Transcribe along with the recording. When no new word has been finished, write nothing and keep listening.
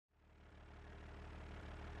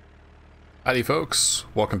Howdy folks,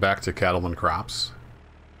 welcome back to Cattle and Crops.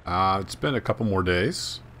 It's been a couple more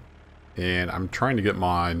days and I'm trying to get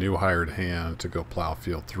my new hired hand to go plow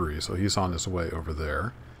field 3, so he's on his way over there.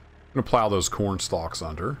 I'm going to plow those corn stalks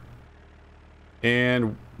under.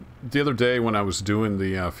 And the other day when I was doing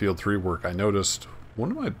the field 3 work, I noticed one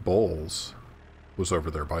of my bulls was over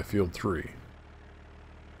there by field 3.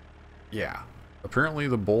 Yeah, apparently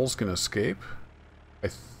the bulls can escape. I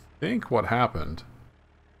think what happened,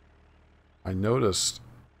 I noticed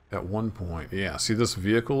at one point, yeah, see this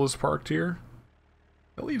vehicle is parked here?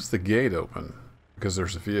 It leaves the gate open because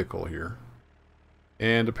there's a vehicle here.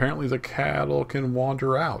 And apparently the cattle can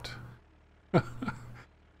wander out.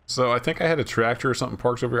 So I think I had a tractor or something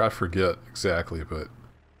parked over here. I forget exactly, but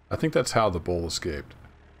I think that's how the bull escaped.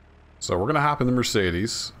 So we're going to hop in the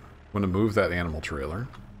Mercedes. I'm going to move that animal trailer.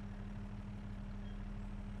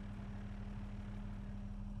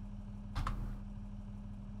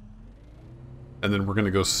 And then we're going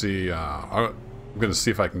to go see, I'm going to see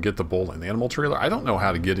if I can get the bull in the animal trailer. I don't know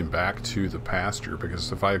how to get him back to the pasture,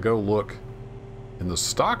 because if I go look in the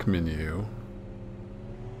stock menu,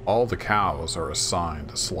 all the cows are assigned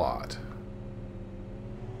a slot.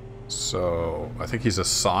 So I think he's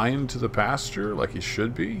assigned to the pasture like he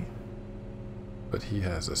should be, but he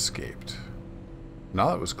has escaped. Now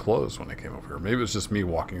that was closed when I came over here. Maybe it was just me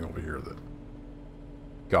walking over here that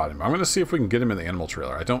got him. I'm going to see if we can get him in the animal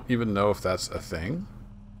trailer. I don't even know if that's a thing.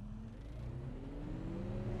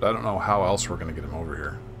 But I don't know how else we're going to get him over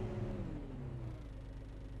here.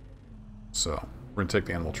 So, we're going to take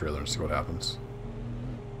the animal trailer and see what happens.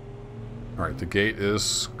 Alright, the gate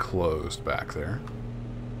is closed back there.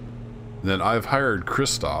 And then I've hired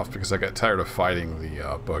Christoph because I got tired of fighting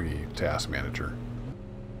the buggy task manager.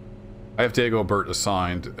 I have Dagobert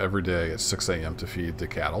assigned every day at 6 a.m. to feed the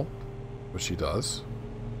cattle, which he does.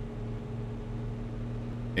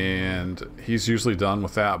 And he's usually done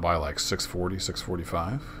with that by like 6:40,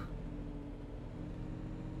 6:45.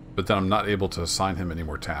 But then I'm not able to assign him any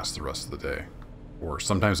more tasks the rest of the day. Or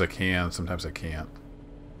sometimes I can, sometimes I can't.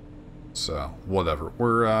 So, whatever.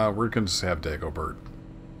 We're going to just have Dagobert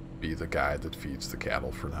be the guy that feeds the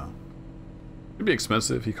cattle for now. It'd be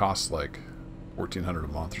expensive. He costs like $1,400 a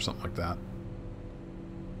month or something like that.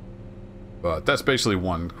 But that's basically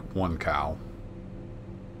one cow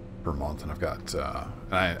per month, and I've got,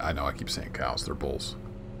 I know I keep saying cows, they're bulls.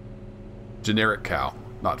 Generic cow,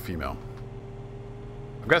 not female.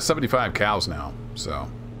 I've got 75 cows now, so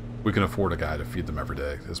we can afford a guy to feed them every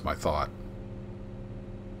day, is my thought.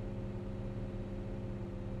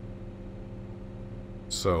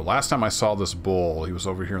 So last time I saw this bull, he was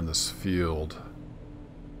over here in this field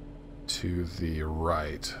to the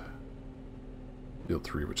right. Field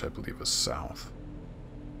 3, which I believe is south.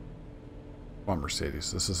 Come on,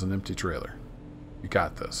 Mercedes, this is an empty trailer. You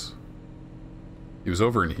got this. He was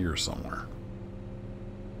over in here somewhere.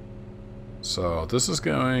 So this is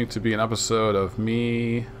going to be an episode of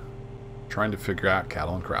me trying to figure out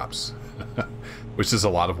cattle and crops. Which is a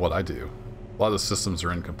lot of what I do. A lot of the systems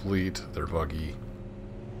are incomplete, they're buggy.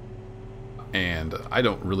 And I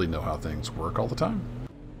don't really know how things work all the time.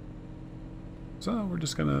 So we're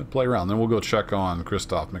just going to play around. Then we'll go check on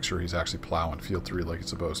Christoph, make sure he's actually plowing field 3 like he's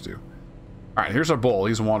supposed to. Alright, here's our bull.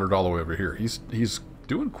 He's wandered all the way over here. He's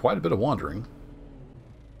doing quite a bit of wandering.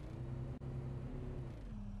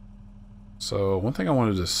 So, one thing I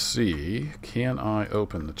wanted to see, can I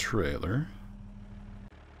open the trailer?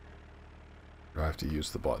 Or do I have to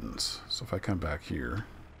use the buttons? So if I come back here.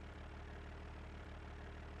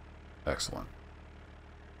 Excellent.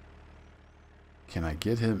 Can I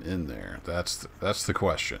get him in there? That's the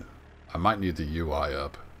question. I might need the UI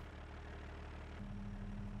up.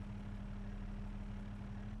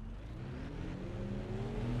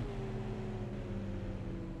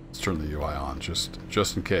 Turn the UI on just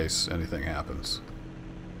in case anything happens.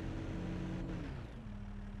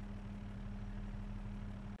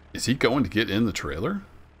 Is he going to get in the trailer?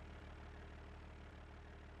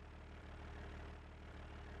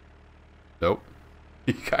 Nope.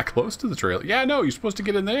 He got close to the trailer. Yeah, no, you're supposed to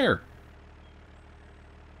get in there.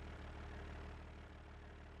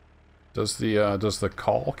 Does the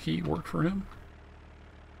call key work for him?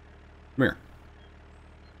 Come here.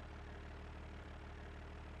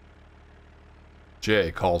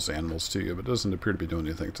 J calls animals to you, but doesn't appear to be doing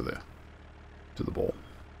anything to the bull.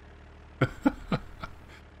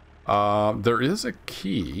 There is a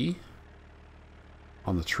key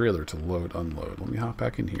on the trailer to load, unload. Let me hop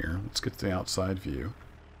back in here. Let's get to the outside view.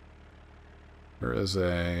 There is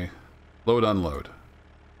a load, unload.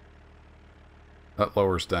 That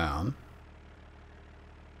lowers down.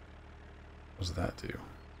 What does that do?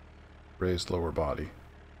 Raised lower body.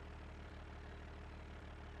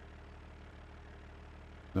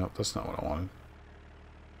 Nope, that's not what I wanted.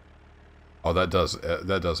 Oh, that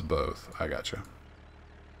does both. I gotcha.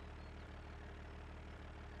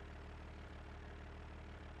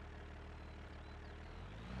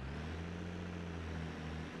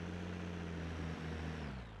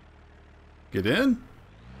 Get in?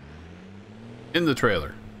 In the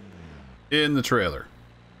trailer. In the trailer.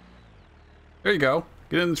 There you go.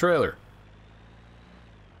 Get in the trailer.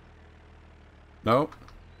 Nope.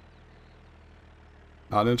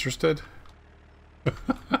 Not interested?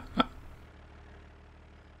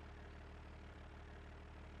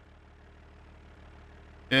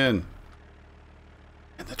 In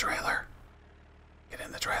the trailer. Get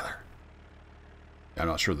in the trailer. I'm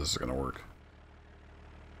not sure this is going to work.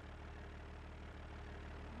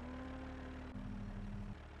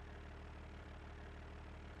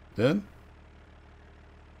 Then?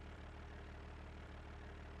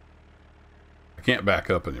 I can't back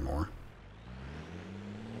up anymore.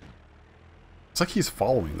 It's like he's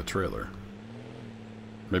following the trailer.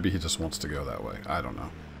 Maybe he just wants to go that way. I don't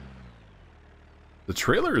know. The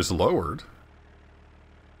trailer is lowered.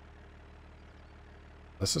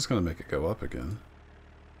 That's just going to make it go up again.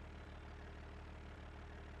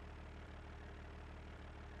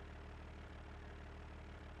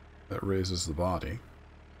 That raises the body.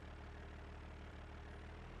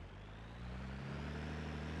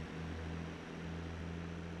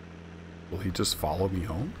 Will he just follow me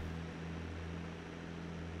home?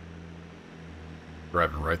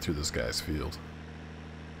 Driving right through this guy's field.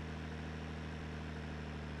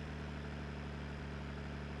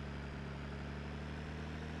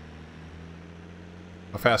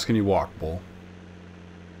 How fast can you walk, Bull?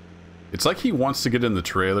 It's like he wants to get in the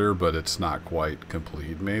trailer, but it's not quite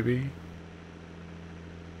complete, maybe?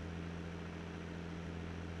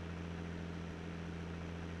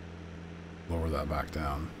 Lower that back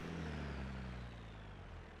down.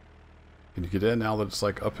 Can you get in now that it's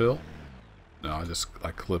like uphill? No,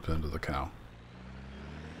 I clip into the cow.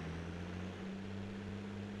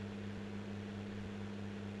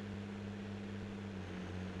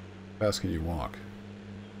 How fast can you walk?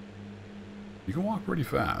 You can walk pretty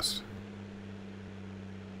fast.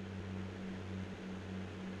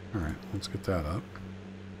 Alright, let's get that up.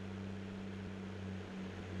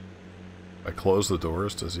 If I close the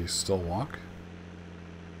doors, does he still walk?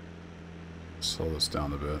 Slow this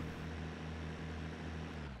down a bit.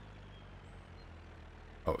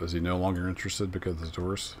 Oh, is he no longer interested because of the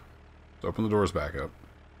doors? Let's open the doors back up.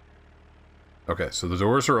 Okay, so the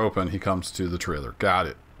doors are open. He comes to the trailer. Got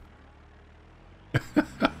it.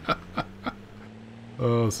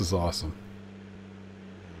 Oh, this is awesome.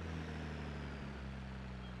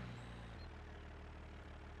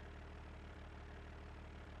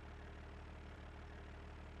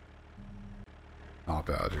 Hop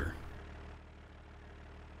out here.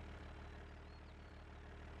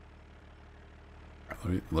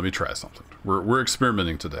 Let me try something. We're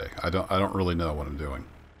experimenting today. I don't really know what I'm doing.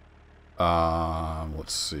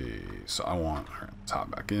 Let's see. So I want. All right, let's hop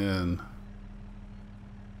back in.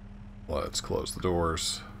 Let's close the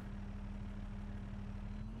doors.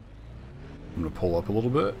 I'm gonna pull up a little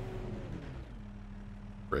bit.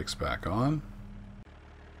 Brakes back on.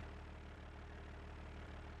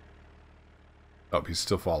 Oh, he's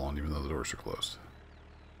still following even though the doors are closed.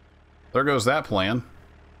 There goes that plan.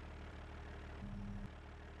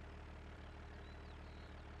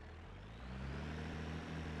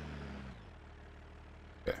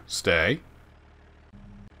 Okay, stay.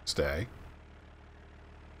 Stay.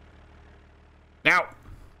 Now!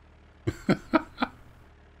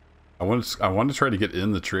 I want to try to get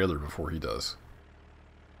in the trailer before he does.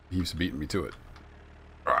 He keeps beating me to it.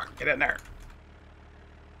 Oh, get in there. I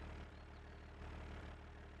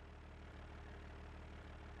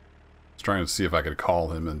was trying to see if I could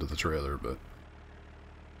call him into the trailer, but...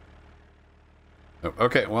 Oh,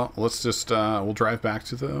 okay, well, let's just... we'll drive back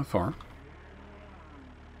to the farm.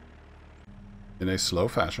 In a slow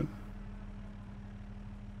fashion.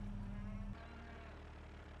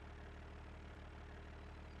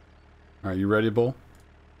 Alright, you ready, Bull?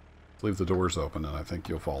 Let's leave the doors open and I think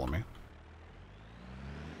you'll follow me.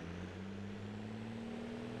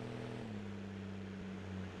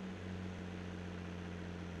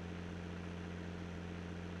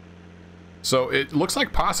 So it looks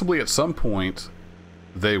like possibly at some point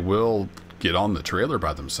they will get on the trailer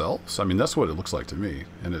by themselves. I mean, that's what it looks like to me.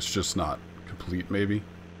 And it's just not complete, maybe.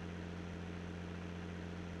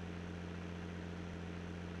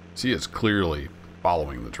 See, it's clearly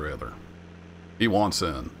following the trailer. He wants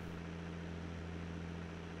in.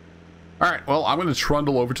 Alright, well, I'm going to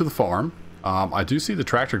trundle over to the farm. I do see the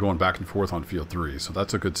tractor going back and forth on field 3, so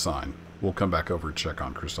that's a good sign. We'll come back over and check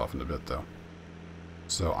on Christoph in a bit, though.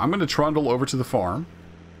 So I'm going to trundle over to the farm.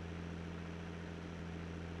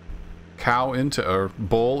 Cow in tow, or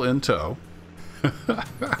bull in tow.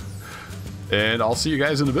 And I'll see you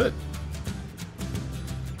guys in a bit.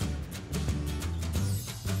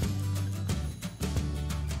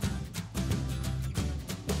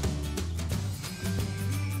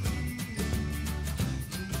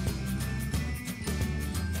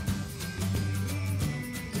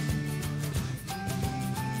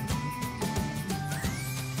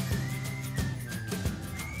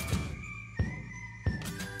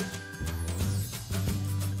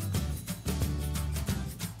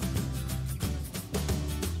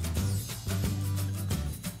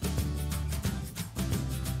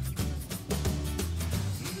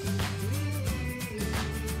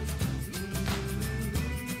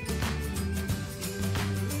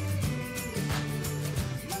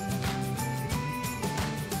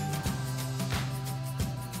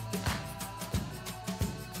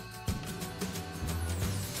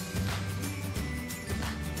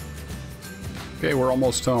 Okay, we're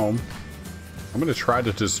almost home. I'm going to try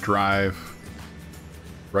to just drive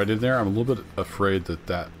right in there. I'm a little bit afraid that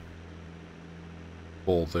that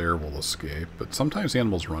bull there will escape, but sometimes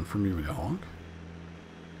animals run from you when you honk.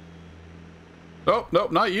 Oh, no,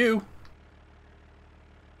 not you.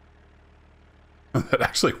 That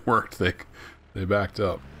actually worked. They backed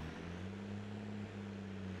up.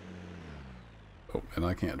 Oh, and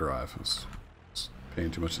I can't drive. I was paying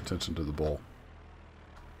too much attention to the bull.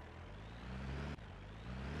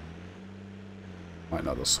 Might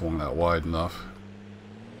not have swung that wide enough.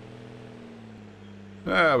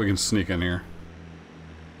 Ah, we can sneak in here.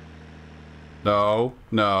 No,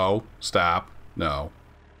 no, stop, no.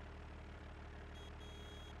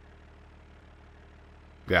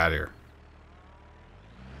 Get out of here.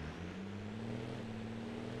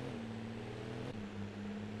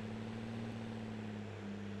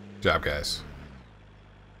 Good job, guys.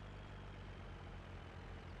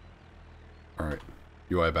 Alright,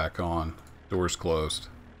 UI back on. Door's closed.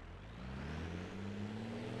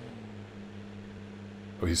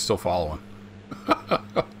 Oh, he's still following.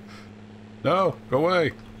 No, go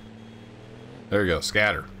away. There you go,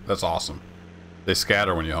 scatter. That's awesome. They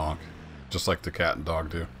scatter when you honk, just like the cat and dog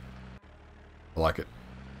do. I like it.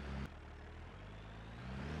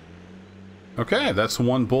 Okay, that's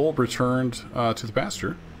one bull returned to the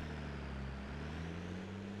pasture.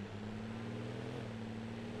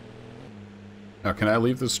 Now, can I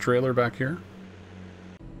leave this trailer back here?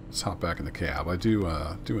 Let's hop back in the cab. I do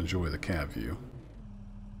enjoy the cab view.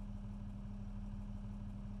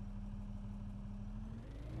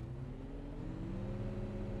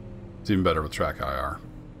 It's even better with track IR.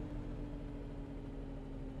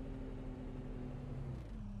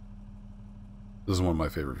 This is one of my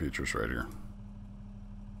favorite features right here.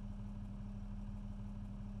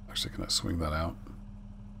 Actually, can I swing that out?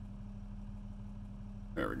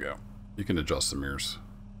 There we go. You can adjust the mirrors.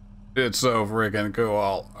 It's so friggin'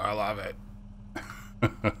 cool. I love it.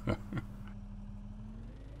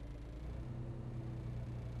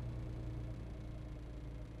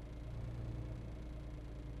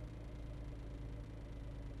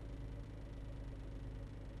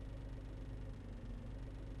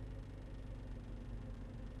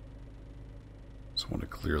 Just want to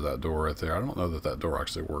clear that door right there. I don't know that that door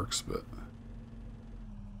actually works, but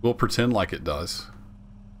we'll pretend like it does.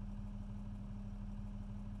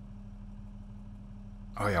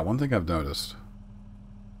 Oh yeah, one thing I've noticed.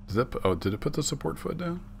 Did it put the support foot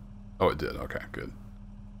down? Oh, it did. Okay, good.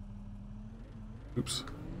 Oops.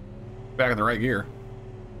 Back in the right gear.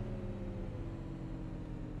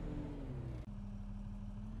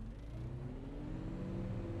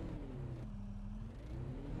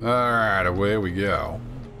 Alright, away we go.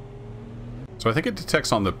 So I think it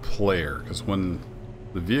detects on the player, because when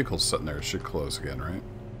the vehicle's sitting there, it should close again, right?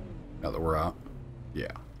 Now that we're out.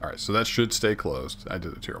 Yeah. Alright, so that should stay closed. I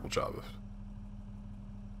did a terrible job of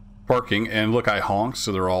parking. And look, I honked,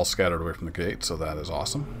 so they're all scattered away from the gate, so that is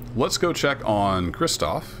awesome. Let's go check on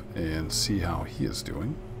Christoph and see how he is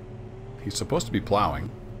doing. He's supposed to be plowing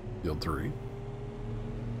field 3.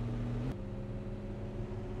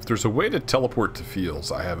 If there's a way to teleport to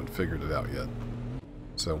fields, I haven't figured it out yet.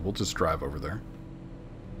 So we'll just drive over there.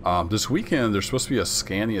 This weekend, there's supposed to be a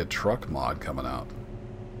Scania truck mod coming out.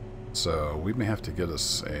 So we may have to get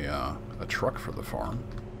us a truck for the farm.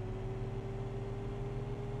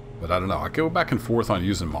 But I don't know. I go back and forth on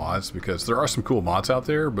using mods because there are some cool mods out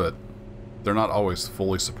there, but they're not always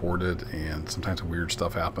fully supported, and sometimes weird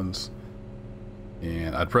stuff happens.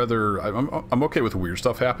 And I'd rather... I'm okay with weird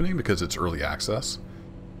stuff happening because it's early access.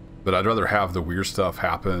 But I'd rather have the weird stuff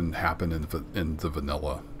happen in the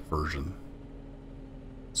vanilla version,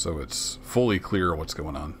 so it's fully clear what's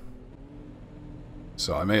going on.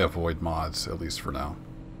 So I may avoid mods, at least for now.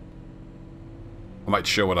 I might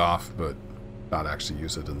show it off, but not actually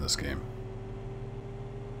use it in this game.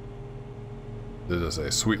 It is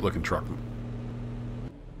a sweet looking truck.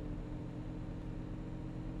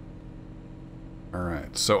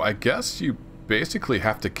 Alright, so I guess you basically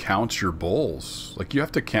have to count your bulls. Like, you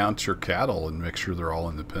have to count your cattle and make sure they're all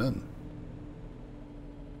in the pen.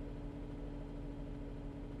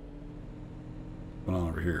 What's going on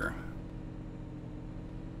over here?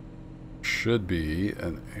 Should be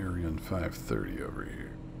an Arian 530 over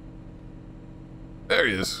here. There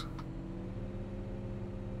he is.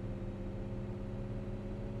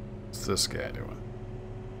 What's this guy doing?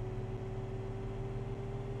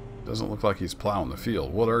 Doesn't look like he's plowing the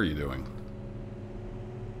field. What are you doing?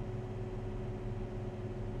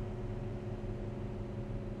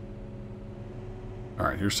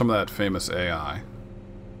 Alright, here's some of that famous AI.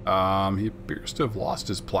 He appears to have lost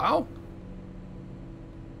his plow.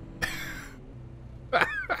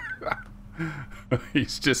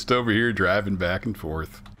 He's just over here driving back and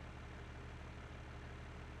forth.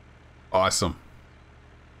 Awesome.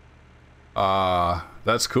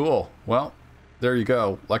 That's cool. Well, there you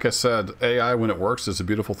go. Like I said, AI when it works is a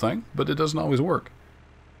beautiful thing, but it doesn't always work.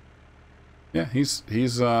 Yeah, he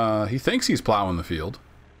thinks he's plowing the field.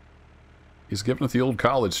 He's giving it the old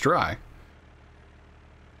college try.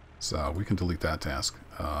 So we can delete that task.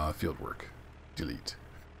 Field work. Delete.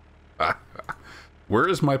 Where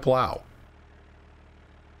is my plow?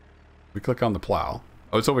 We click on the plow.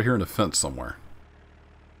 Oh, it's over here in the fence somewhere.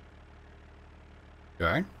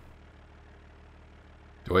 Okay.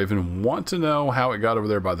 Do I even want to know how it got over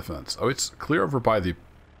there by the fence? Oh, it's clear over by the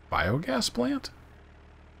biogas plant?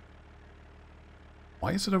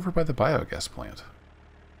 Why is it over by the biogas plant?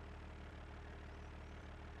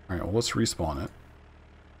 Alright, well, let's respawn it.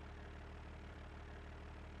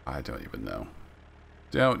 I don't even know.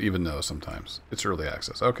 Don't even know sometimes. It's early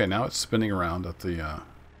access. Okay, now it's spinning around at the,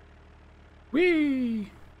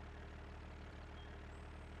 Whee!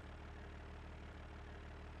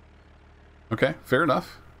 Okay, fair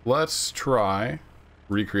enough. Let's try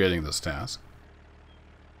recreating this task.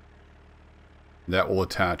 That will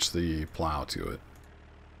attach the plow to it.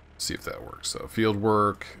 See if that works. So field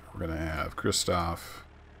work, we're going to have Christoph.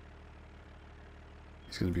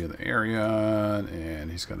 He's going to be in the area,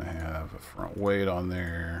 and he's going to have a front weight on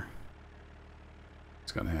there.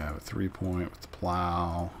 He's going to have a 3-point with the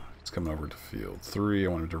plow. He's coming over to field 3. I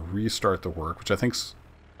want him to restart the work, which I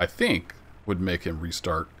think would make him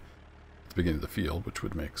restart at the beginning of the field, which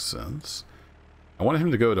would make sense. I want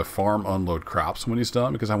him to go to farm unload crops when he's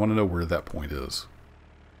done, because I want to know where that point is.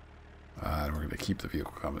 And we're going to keep the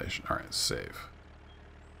vehicle combination. All right, save.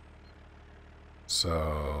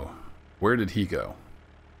 So, where did he go?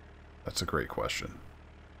 That's a great question.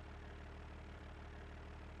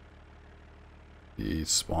 He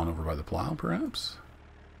spawned over by the plow, perhaps?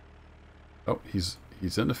 Oh, he's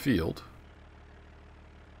in the field.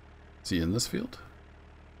 Is he in this field?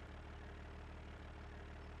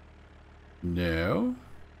 No.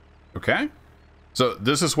 Okay. So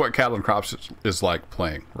this is what Cattle and Crops is like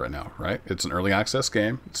playing right now, right? It's an early access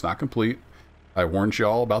game. It's not complete. I warned you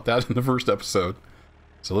all about that in the first episode.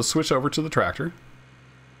 So let's switch over to the tractor.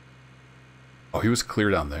 Oh, he was clear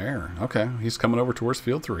down there. Okay, he's coming over towards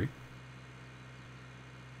field 3.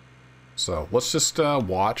 So let's just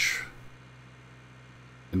watch,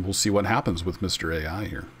 and we'll see what happens with Mr. AI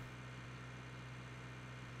here.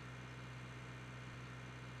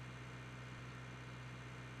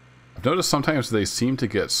 I've noticed sometimes they seem to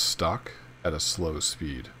get stuck at a slow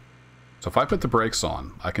speed. So if I put the brakes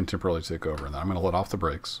on, I can temporarily take over, and then I'm going to let off the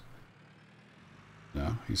brakes.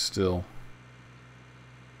 No, he's still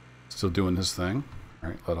doing his thing. All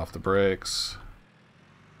right, let off the brakes.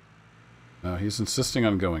 No, he's insisting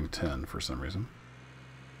on going 10 for some reason.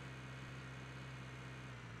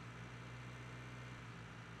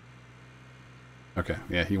 Okay,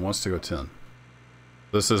 yeah, he wants to go 10.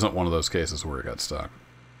 This isn't one of those cases where it got stuck.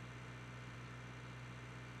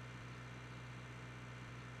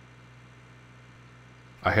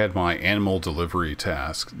 I had my animal delivery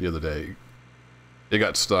task the other day. It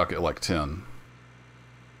got stuck at like 10.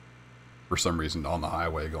 For some reason on the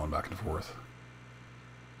highway going back and forth.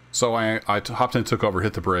 So I hopped in, took over,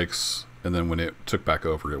 hit the brakes, and then when it took back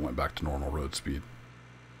over, it went back to normal road speed.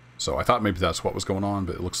 So I thought maybe that's what was going on,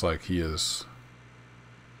 but it looks like he is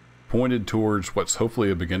pointed towards what's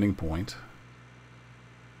hopefully a beginning point.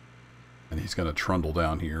 And he's going to trundle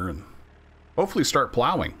down here and hopefully start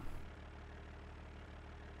plowing.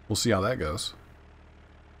 We'll see how that goes.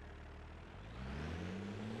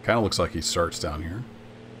 Kind of looks like he starts down here.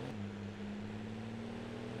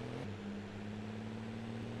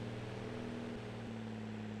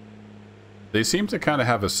 They seem to kind of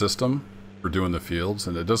have a system for doing the fields,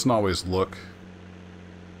 and it doesn't always look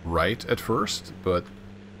right at first, but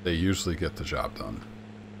they usually get the job done.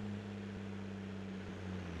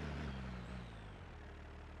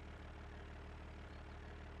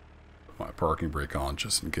 Put my parking brake on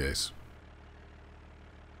just in case.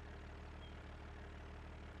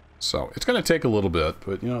 So it's going to take a little bit,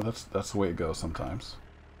 but you know, that's the way it goes sometimes.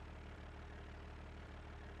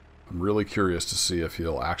 I'm really curious to see if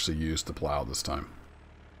he'll actually use the plow this time.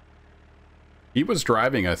 He was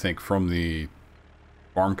driving, I think, from the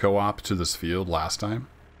farm co-op to this field last time.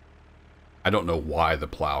 I don't know why the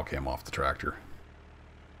plow came off the tractor.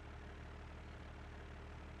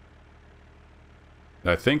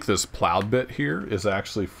 And I think this plowed bit here is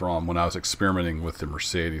actually from when I was experimenting with the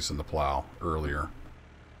Mercedes and the plow earlier.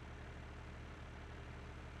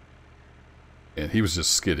 And he was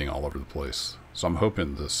just skidding all over the place. So I'm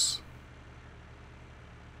hoping this...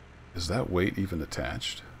 Is that weight even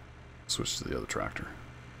attached? Switch to the other tractor.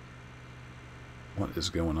 What is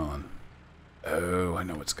going on? Oh, I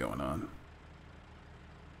know what's going on.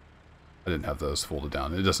 I didn't have those folded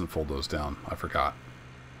down. It doesn't fold those down. I forgot.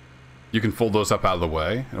 You can fold those up out of the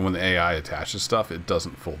way, and when the AI attaches stuff, it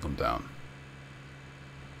doesn't fold them down.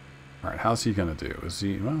 Alright, how's he gonna do? Is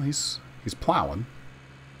he... Well, he's plowing.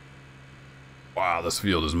 Wow, this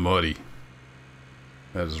field is muddy.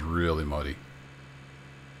 That is really muddy.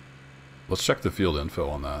 Let's check the field info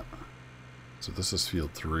on that. So this is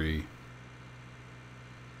field 3.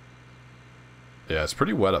 Yeah, it's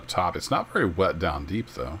pretty wet up top. It's not very wet down deep,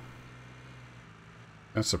 though.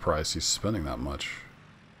 I'm surprised he's spending that much.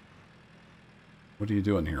 What are you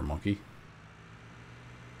doing here, monkey?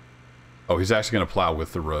 Oh, he's actually going to plow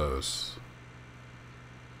with the rows.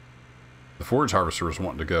 The forage harvester was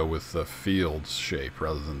wanting to go with the field shape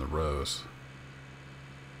rather than the rows.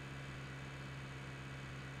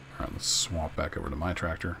 Alright, let's swap back over to my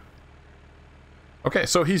tractor. Okay,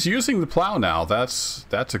 so he's using the plow now. That's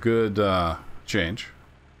a good change.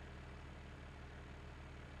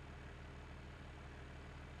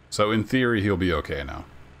 So in theory, he'll be okay now.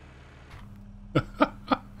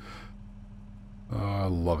 I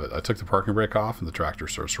love it. I took the parking brake off and the tractor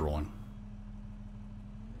starts rolling.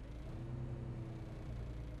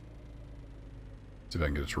 See if I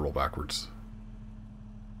can get it to roll backwards.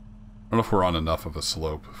 I don't know if we're on enough of a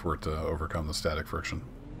slope for it to overcome the static friction.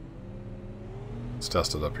 Let's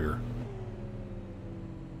test it up here.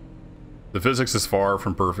 The physics is far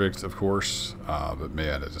from perfect, of course, but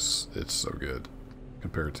man, it's so good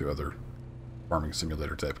compared to other farming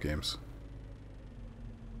simulator type games.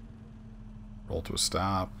 Roll to a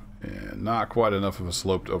stop, and not quite enough of a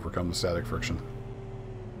slope to overcome the static friction.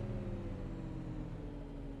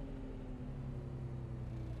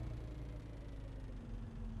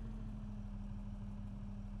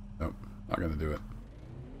 Nope, not going to do it.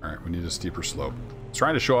 Alright, we need a steeper slope. It's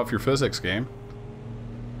trying to show off your physics, game.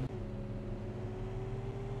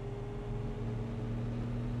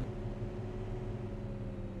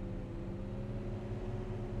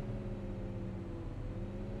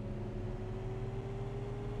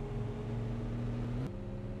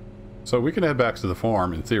 So we can head back to the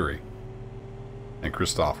farm, in theory. And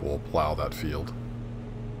Christoph will plow that field.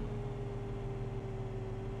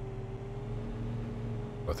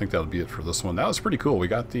 I think that'll be it for this one. That was pretty cool. We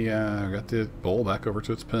got the bull back over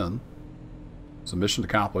to its pen. So mission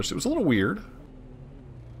accomplished. It was a little weird.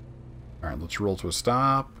 Alright, let's roll to a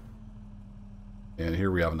stop. And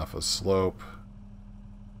here we have enough of a slope.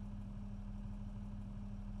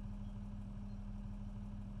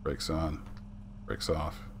 Brakes on. Brakes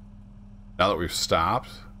off. Now that we've stopped,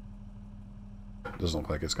 it doesn't look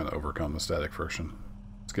like it's going to overcome the static friction.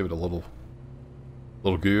 Let's give it a little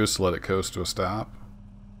goose, let it coast to a stop.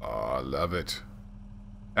 Oh, I love it.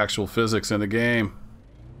 Actual physics in the game.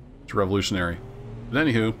 It's revolutionary. But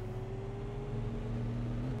anywho,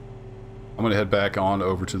 I'm going to head back on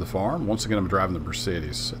over to the farm. Once again, I'm driving the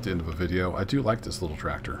Mercedes at the end of a video. I do like this little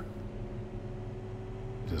tractor.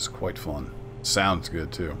 It is quite fun. Sounds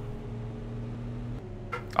good, too.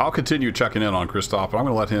 I'll continue checking in on Christoph, but I'm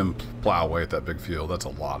going to let him plow away at that big field. That's a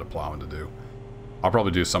lot of plowing to do. I'll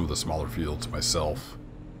probably do some of the smaller fields myself.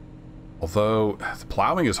 Although, the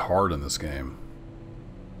plowing is hard in this game.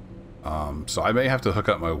 So I may have to hook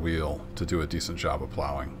up my wheel to do a decent job of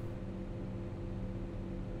plowing.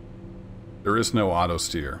 There is no auto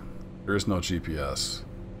steer. There is no GPS.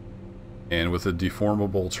 And with the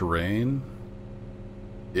deformable terrain,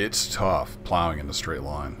 It's tough plowing in a straight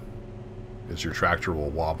line. Because your tractor will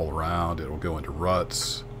wobble around, it will go into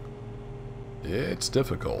ruts. It's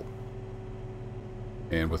difficult.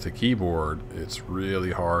 And with the keyboard, it's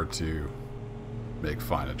really hard to make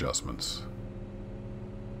fine adjustments.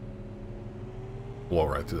 Blow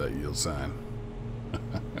right through that yield sign.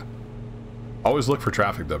 Always look for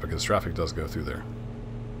traffic though, because traffic does go through there.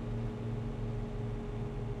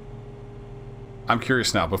 I'm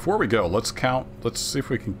curious now, before we go, let's see if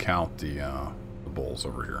we can count the bulls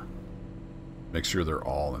over here. Make sure they're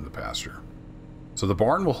all in the pasture. So the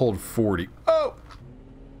barn will hold 40. Oh!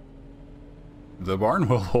 The barn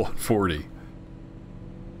will hold 40.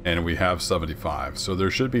 And we have 75. So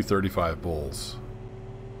there should be 35 bulls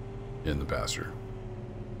in the pasture.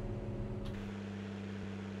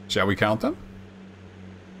 Shall we count them?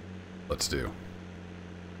 Let's do.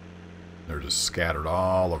 They're just scattered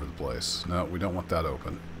all over the place. No, we don't want that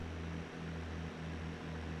open.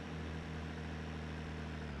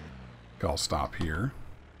 I'll stop here.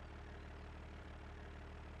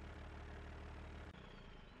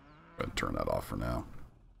 Go ahead and turn that off for now.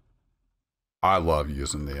 I love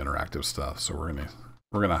using the interactive stuff, so we're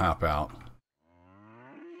gonna hop out.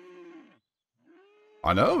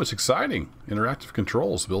 I know, it's exciting. Interactive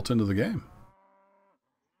controls built into the game.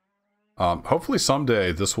 Hopefully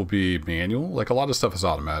someday this will be manual. Like, a lot of stuff is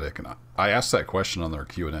automatic, and I asked that question on their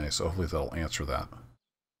Q&A, so hopefully they'll answer that at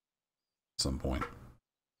some point.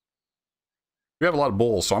 We have a lot of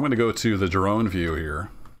bulls, so I'm going to go to the drone view here.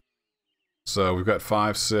 So we've got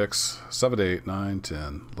 5, 6, 7, 8, 9,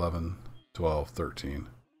 10, 11, 12, 13,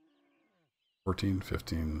 14,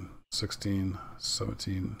 15, 16,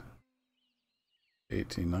 17,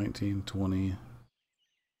 18, 19, 20,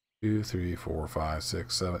 2, 3, 4, 5,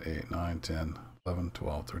 6, 7, 8, 9, 10, 11,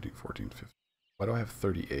 12, 13, 14, 15. Why do I have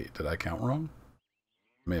 38? Did I count wrong?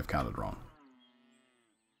 I may have counted wrong.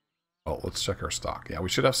 Oh, let's check our stock. Yeah, we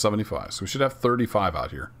should have 75. So we should have 35 out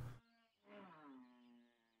here.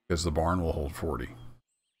 Because the barn will hold 40.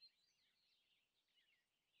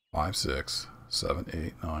 5, 6, 7,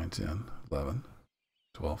 8, 9, 10, 11,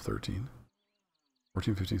 12, 13,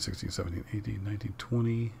 14, 15, 16, 17, 18, 19,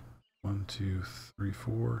 20. 1, 2, 3,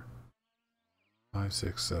 4, 5,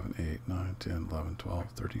 6, 7, 8, 9, 10, 11, 12,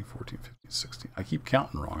 13, 14, 15, 16. I keep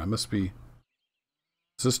counting wrong. I must be...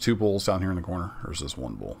 Is this 2 bulls down here in the corner? Or is this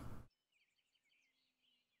 1 bull?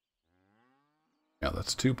 Yeah,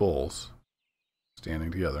 that's 2 bulls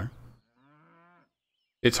standing together.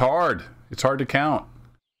 It's hard. It's hard to count.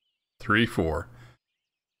 3, 4,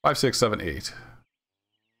 5, 6, 7, 8,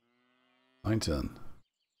 9, 10,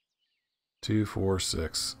 2, 4,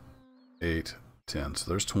 6, 8, 10. So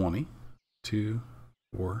there's 20. 2,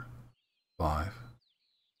 4, 5,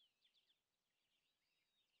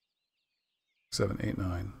 7, 8,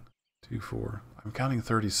 9, 2, 4. I'm counting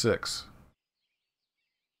 36.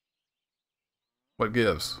 What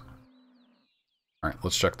gives? All right,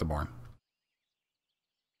 let's check the barn.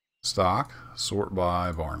 Stock, sort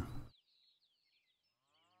by barn.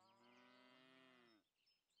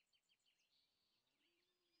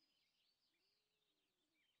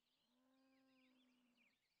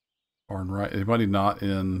 Barn right. Anybody not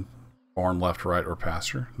in barn left, right, or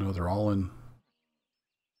pasture? No, they're all in.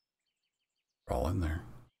 They're all in there.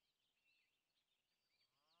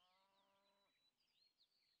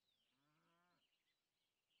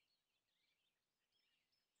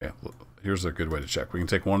 Yeah, here's a good way to check. We can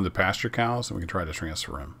take one of the pasture cows and we can try to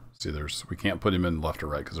transfer him. See, we can't put him in left or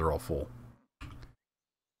right because they're all full.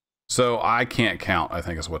 So I can't count, I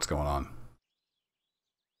think, is what's going on.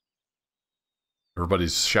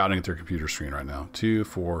 Everybody's shouting at their computer screen right now. 2,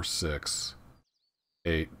 4, 6,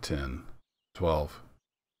 8, 10, 12,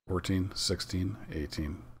 14, 16,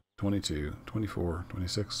 18, 22, 24,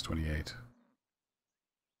 26, 28,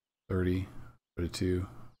 30, 32,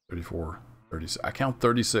 34, 36. I count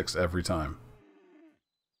 36 every time.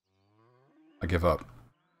 I give up.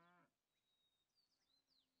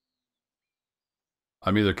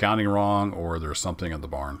 I'm either counting wrong or there's something in the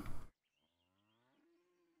barn.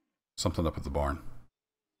 Something up at the barn.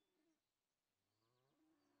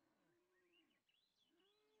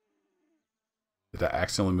 Did I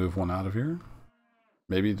accidentally move one out of here?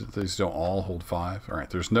 Maybe these don't all hold 5. All right,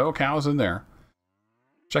 there's no cows in there.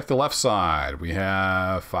 Check the left side. We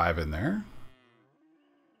have 5 in there.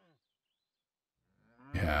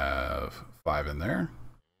 We have 5 in there.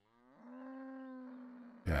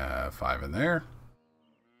 We have 5 in there.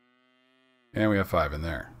 And we have 5 in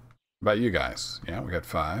there. How about you guys? Yeah, we got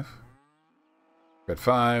 5. We got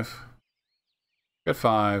 5. We got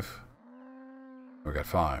 5. We got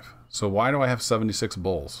 5. So why do I have 76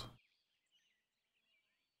 bulls?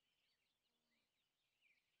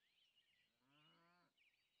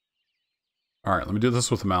 All right, let me do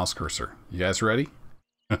this with the mouse cursor. You guys ready?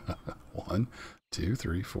 1, 2,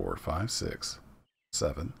 3, 4, 5, 6,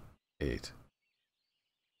 7, 8.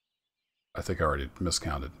 I think I already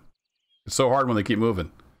miscounted. It's so hard when they keep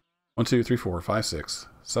moving. 1, 2, 3, 4, 5, 6,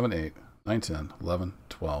 7, 8, 9, 10, 11,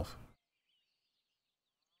 12.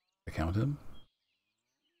 I count him.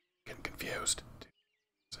 Getting confused. 2,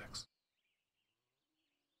 6.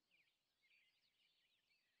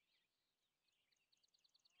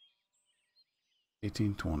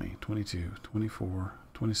 18, 20, 22, 24,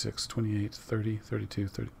 26, 28, 30, 32,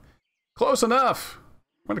 30. Close enough.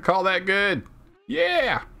 I'm going to call that good.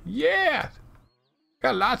 Yeah. Yeah.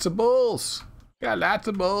 Got lots of bulls. Got lots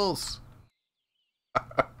of bulls.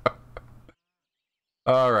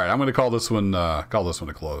 All right. I'm going to call this one a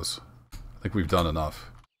close. I think we've done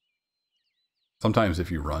enough. Sometimes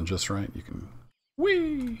if you run just right, you can...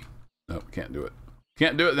 Whee! Nope, can't do it.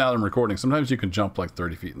 Can't do it now that I'm recording. Sometimes you can jump like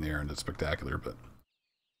 30 feet in the air and it's spectacular, but...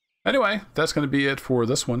 Anyway, that's going to be it for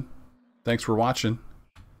this one. Thanks for watching.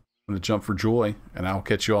 I'm going to jump for joy, and I'll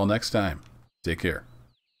catch you all next time. Take care.